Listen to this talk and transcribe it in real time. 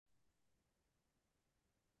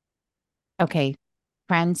Okay,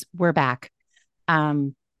 friends, we're back.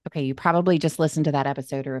 Um, okay, you probably just listened to that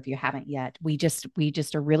episode, or if you haven't yet, we just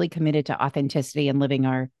are really committed to authenticity and living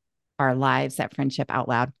our lives at Friendship Out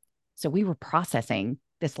Loud. So we were processing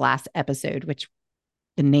this last episode, which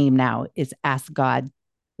the name now is Ask God,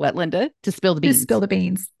 what, Linda? To spill the Just spill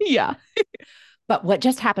beans. the beans. Yeah. But what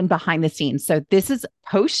just happened behind the scenes? So this is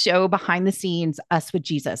post show behind the scenes, us with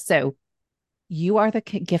Jesus. So you are the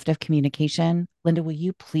gift of communication. Linda, will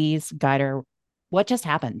you please guide her? What just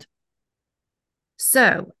happened?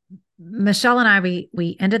 So Michelle and I,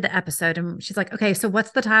 we ended the episode and she's like, okay, so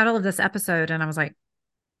what's the title of this episode? And I was like,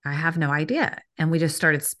 I have no idea. And we just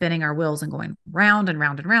started spinning our wheels and going round and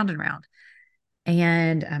round and round and round.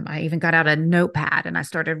 And I even got out a notepad and I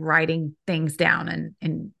started writing things down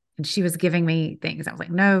and she was giving me things. I was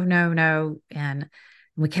like, no, no, no. And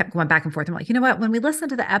we kept going back and forth. I'm like, you know what? When we listen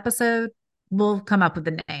to the episode, we'll come up with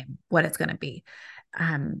the name, what it's going to be.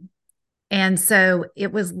 Um, and so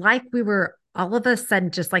it was like we were all of a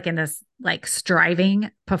sudden just like in this like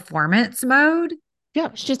striving performance mode. Yeah,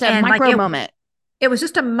 it's just a And like micro moment. it was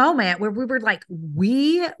just a moment where we were like,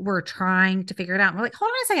 we were trying to figure it out. And we're like, hold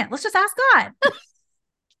on a second, let's just ask God.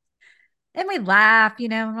 And we laugh,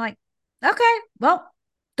 and we're like, okay, well,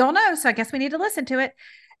 don't know. So I guess we need to listen to it.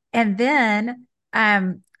 And then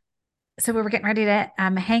so we were getting ready to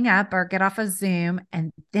hang up or get off of Zoom.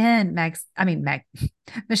 And then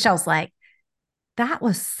Michelle's like, that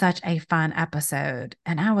was such a fun episode.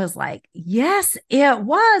 And I was like, yes, it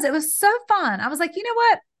was. It was so fun. I was like, you know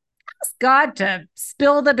what? Ask God to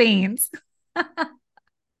spill the beans.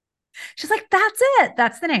 She's like, that's it.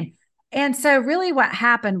 That's the name. And so, really, what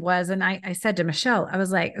happened was, and I said to Michelle, I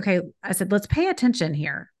was like, okay, I said, let's pay attention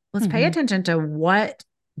here. Let's pay Mm-hmm. attention to what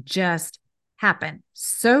just happened.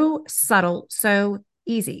 So subtle, so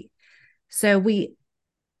easy. So, we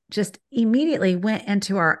just immediately went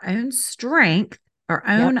into our own strength, our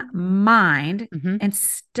Yep. own mind, Mm-hmm.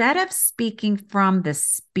 instead of speaking from the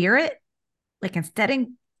spirit, like instead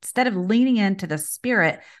of leaning into the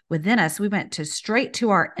spirit within us, we went to straight to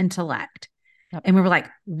our intellect. Yep. And we were like,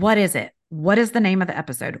 what is it? What is the name of the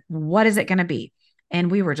episode? What is it going to be? And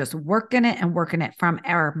we were just working it from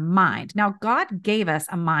our mind. Now, God gave us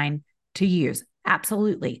a mind to use,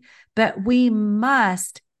 absolutely. But we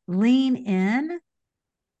must lean in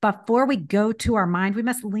before we go to our mind. We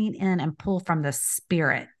must lean in and pull from the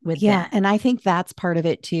spirit Yeah. within. And I think that's part of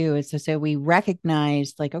it too. Is so we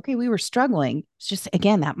recognized like, okay, we were struggling. It's just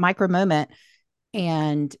again that micro moment.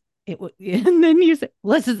 And and then you say,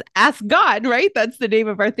 let's just ask God, right? That's the name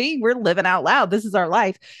of our thing. We're living out loud. This is our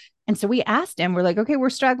life. And so we asked him, we're like, okay,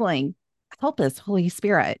 we're struggling. Help us, Holy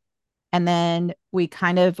Spirit. And then we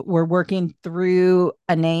kind of were working through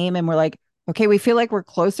a name and we're like, okay, we feel like we're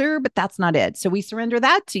closer, but that's not it. So we surrender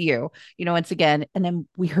that to you, once again. And then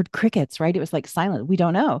we heard crickets, right? It was like silent. We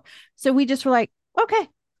don't know. So we just were like, okay,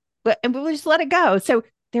 and we'll just let it go. So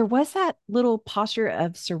there was that little posture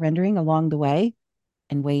of surrendering along the way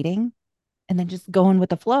and waiting and then just going with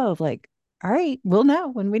the flow of like, all right, we'll know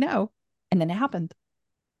when we know. And then it happened.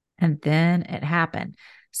 And then it happened.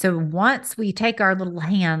 So once we take our little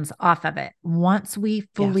hands off of it, once we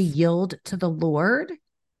fully Yes. yield to the Lord,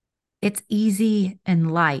 it's easy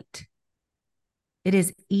and light. It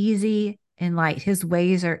is easy and light. His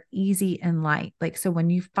ways are easy and light. Like, so when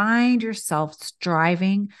you find yourself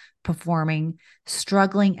striving, performing,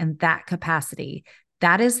 struggling in that capacity,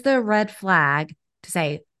 that is the red flag to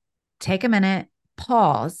say, take a minute,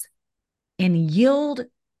 pause, and yield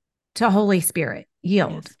to Holy Spirit.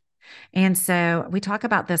 Yield. Yes. And so we talk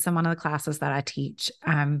about this in one of the classes that I teach.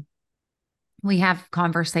 We have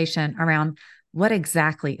conversation around what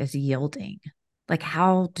exactly is yielding. Like,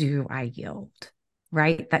 how do I yield?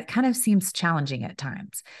 Right. That kind of seems challenging at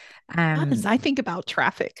times. As Um, I think about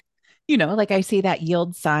traffic, like I see that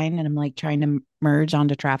yield sign and I'm like trying to merge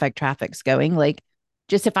onto traffic, traffic's going. Like,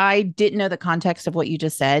 just if I didn't know the context of what you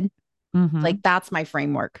just said, like mhm, that's my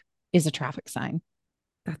framework is a traffic sign.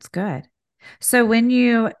 that's good. So when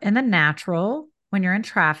you in the natural, when you're in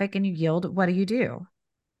traffic and you yield, what do you do?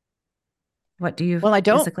 What do you Well, I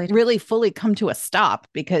don't physically do? really fully come to a stop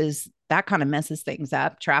because that kind of messes things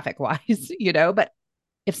up traffic wise, but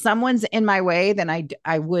if someone's in my way, then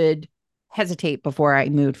I would hesitate before I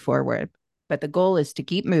moved forward. But the goal is to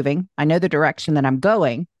keep moving. I know the direction that I'm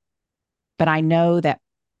going, but I know that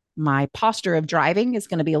my posture of driving is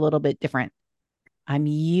going to be a little bit different. I'm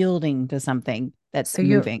yielding to something that's So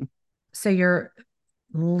you moving. so you're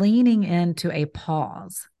leaning into a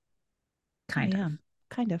pause, I kind of. am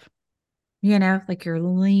kind of. Like you're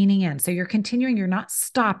leaning in. So you're continuing, you're not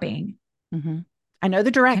stopping. Mm-hmm. I know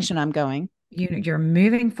the Can direction I'm going. you're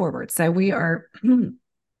moving forward. So we are,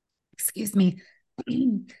 excuse me,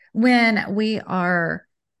 when we are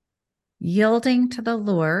yielding to the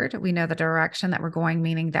Lord, we know the direction that we're going,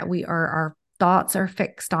 meaning that our thoughts are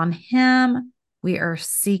fixed on Him. We are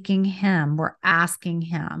seeking Him. We're asking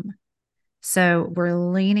Him. So we're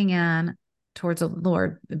leaning in towards the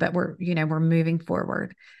Lord, but we're moving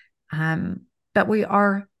forward. But we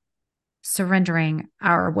are surrendering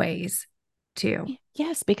our ways too.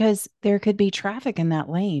 Yes, because there could be traffic in that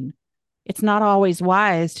lane. It's not always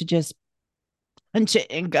wise to just punch it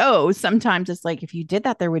and go. Sometimes it's like if you did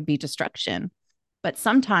that, there would be destruction. But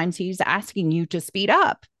sometimes he's asking you to speed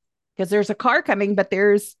up because there's a car coming, but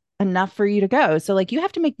there's enough for you to go. So, like, you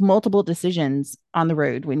have to make multiple decisions on the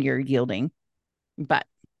road when you're yielding. But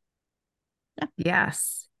yeah.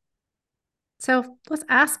 Yes. So let's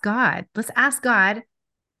ask God. Let's ask God,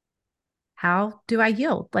 how do I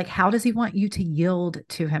yield? Like, how does He want you to yield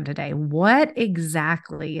to Him today? What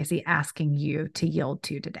exactly is He asking you to yield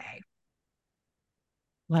to today?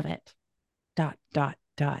 Love it. Dot, dot,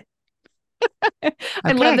 dot. I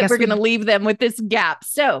Okay, love I that guess we're going to leave them with this gap.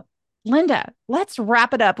 So, Linda, let's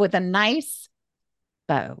wrap it up with a nice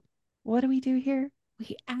bow. What do we do here?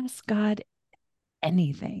 We ask God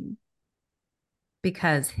anything.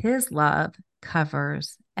 because His love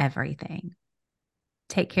covers everything.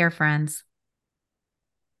 Take care, friends.